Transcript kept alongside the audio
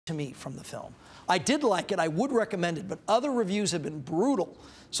to me from the film. I did like it. I would recommend it, but other reviews have been brutal.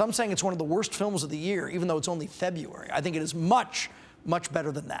 Some saying it's one of the worst films of the year, even though it's only February. I think it is much, much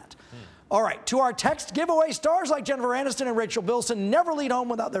better than that. All right, to our text giveaway, stars like Jennifer Aniston and Rachel Bilson never leave home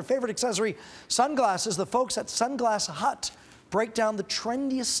without their favorite accessory, sunglasses. The folks at Sunglass Hut break down the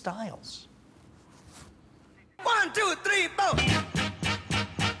trendiest styles. 1, 2, 3, 4.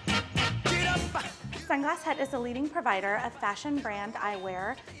 Sunglass Hut is a leading provider of fashion brand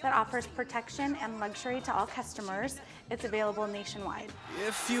eyewear that offers protection and luxury to all customers. It's available nationwide.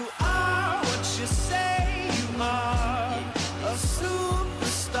 If you are what you say you are, a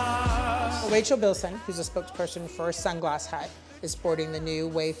superstar. Rachel Bilson, who's a spokesperson for Sunglass Hut, is sporting the new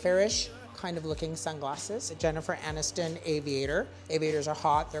Wayfarish kind of looking sunglasses. Jennifer Aniston Aviator. Aviators are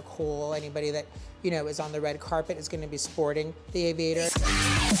hot, they're cool. Anybody that, you know, is on the red carpet is going to be sporting the Aviator.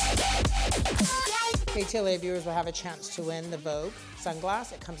 KTLA viewers will have a chance to win the Vogue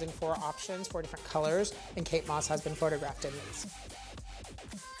sunglass. It comes in 4 options, 4 different colors, and Kate Moss has been photographed in these.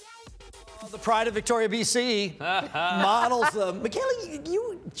 The pride of Victoria, BC models them. Michaela,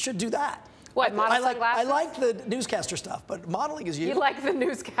 you should do that. What, model sunglasses? I like the newscaster stuff, but modeling is you. You like the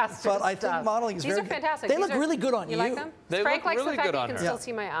newscaster But I think modeling is These very are fantastic. They look really good on you. You like them? They Frank look likes really the fact good that on you can her. still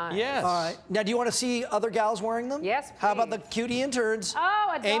see my eyes. Yes. All right. Now, do you want to see other gals wearing them? Yes, How about the please. cutie interns?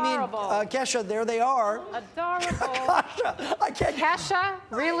 Oh, Amy and adorable. Kesha, there they are. Adorable. Kasha, I can't. Kesha?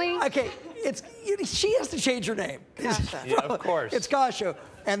 Really? Okay, she has to change her name. Kasha. Yeah, of course. It's Kasha,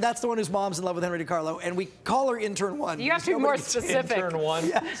 and that's the one whose mom's in love with Henry DiCarlo, and we call her Intern 1. You have to be more specific. Intern 1.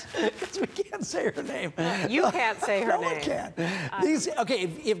 Yes, because we can't say her name. You can't say her No name. one can. Okay,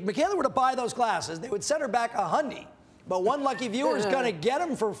 if Michaela were to buy those glasses, they would send her back $100, but one lucky viewer is going to get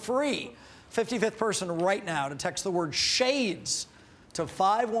them for free. 55th person right now to text the word shades to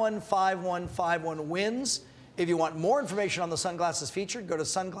 515151 wins. If you want more information on the sunglasses featured, go to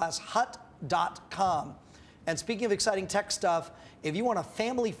sunglasshut.com. And speaking of exciting tech stuff, if you want a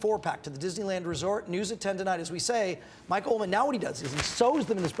family 4-pack to the Disneyland Resort, news at 10 tonight, as we say, Mike Ullman, now what he does is he sews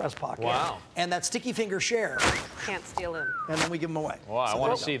them in his breast pocket. Wow. And that sticky finger share, Can't steal him. and then we give them away. Wow, I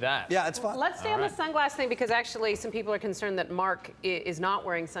want to see that. Yeah, it's fun. Let's stay on the sunglass thing because actually some people are concerned that Mark is not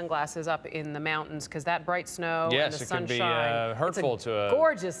wearing sunglasses up in the mountains because that bright snow and Yes, the it can be sunshine. hurtful it's to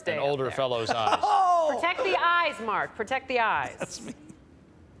gorgeous day an up older there. fellow's eyes. Oh! Protect the eyes, Mark. Protect the eyes. That's me.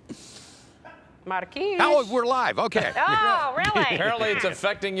 Marquise. Oh, we're live. Okay. Oh, really? Apparently it's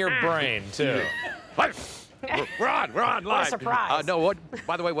affecting your brain, too. We're on live. What a surprise. No,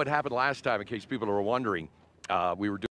 by the way, what happened last time, in case people are wondering, we were doing